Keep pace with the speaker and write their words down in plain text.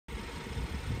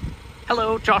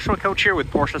Hello, Joshua Coach here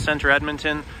with Porsche Center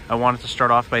Edmonton. I wanted to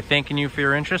start off by thanking you for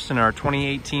your interest in our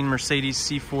 2018 Mercedes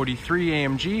C43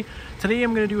 AMG. Today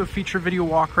I'm going to do a feature video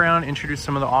walk around, introduce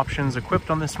some of the options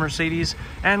equipped on this Mercedes,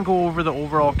 and go over the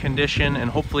overall condition and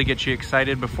hopefully get you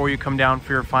excited before you come down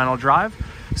for your final drive.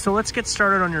 So let's get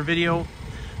started on your video.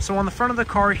 So on the front of the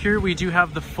car here, we do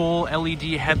have the full LED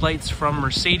headlights from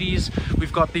Mercedes.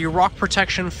 We've got the rock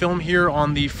protection film here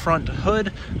on the front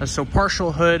hood, so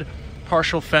partial hood,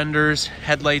 partial fenders,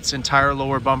 headlights, entire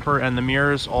lower bumper, and the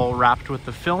mirrors all wrapped with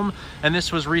the film. And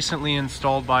this was recently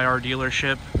installed by our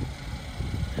dealership.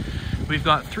 We've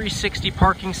got 360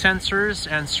 parking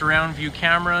sensors and surround view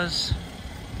cameras,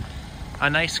 a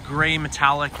nice gray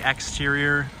metallic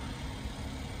exterior.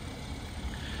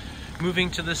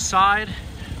 Moving to the side,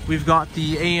 we've got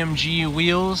the AMG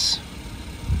wheels,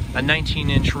 a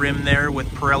 19-inch rim there with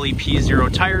Pirelli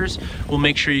P0 tires. We'll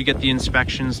make sure you get the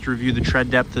inspections to review the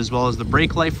tread depth as well as the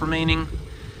brake life remaining.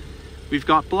 We've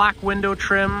got black window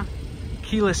trim,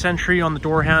 keyless entry on the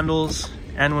door handles,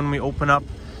 and when we open up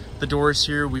the doors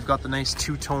here, we've got the nice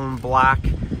two-tone black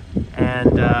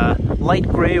and light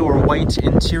gray or white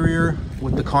interior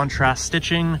with the contrast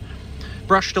stitching.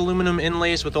 Brushed aluminum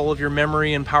inlays with all of your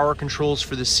memory and power controls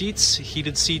for the seats,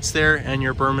 heated seats there, and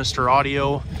your Burmester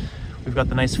audio. We've got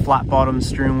the nice flat bottom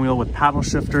steering wheel with paddle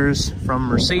shifters from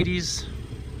Mercedes.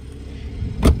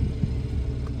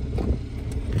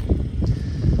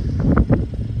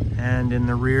 And in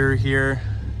the rear here,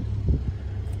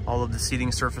 all of the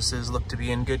seating surfaces look to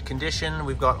be in good condition.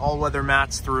 We've got all-weather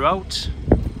mats throughout.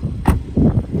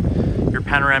 Your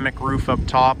panoramic roof up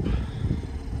top.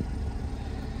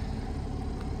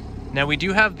 Now we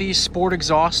do have the sport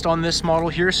exhaust on this model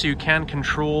here, so you can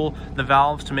control the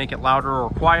valves to make it louder or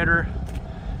quieter.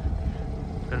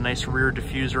 Got a nice rear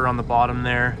diffuser on the bottom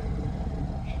there.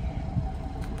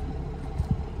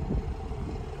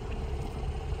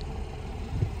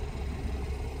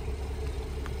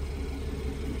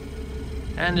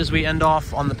 And as we end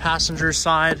off on the passenger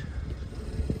side,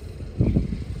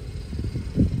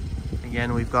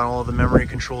 again, we've got all the memory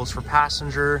controls for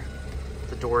passenger.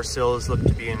 The door sills look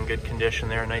to be in good condition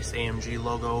there, nice AMG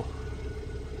logo.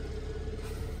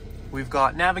 We've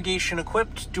got navigation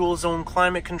equipped, dual zone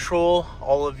climate control,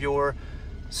 all of your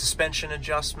suspension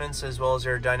adjustments, as well as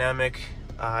your dynamic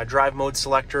drive mode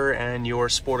selector and your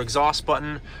sport exhaust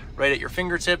button right at your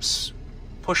fingertips.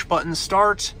 Push button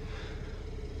start,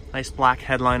 nice black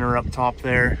headliner up top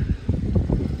there.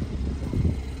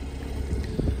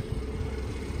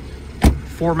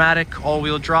 4MATIC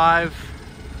all-wheel drive.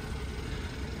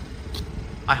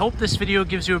 I hope this video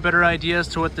gives you a better idea as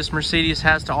to what this Mercedes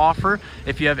has to offer.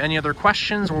 If you have any other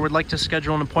questions or would like to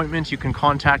schedule an appointment, you can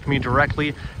contact me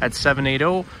directly at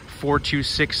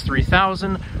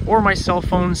 780-426-3000 or my cell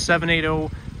phone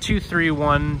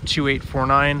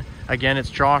 780-231-2849. Again, it's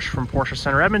Josh from Porsche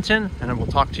Center Edmonton, and I will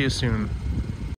talk to you soon.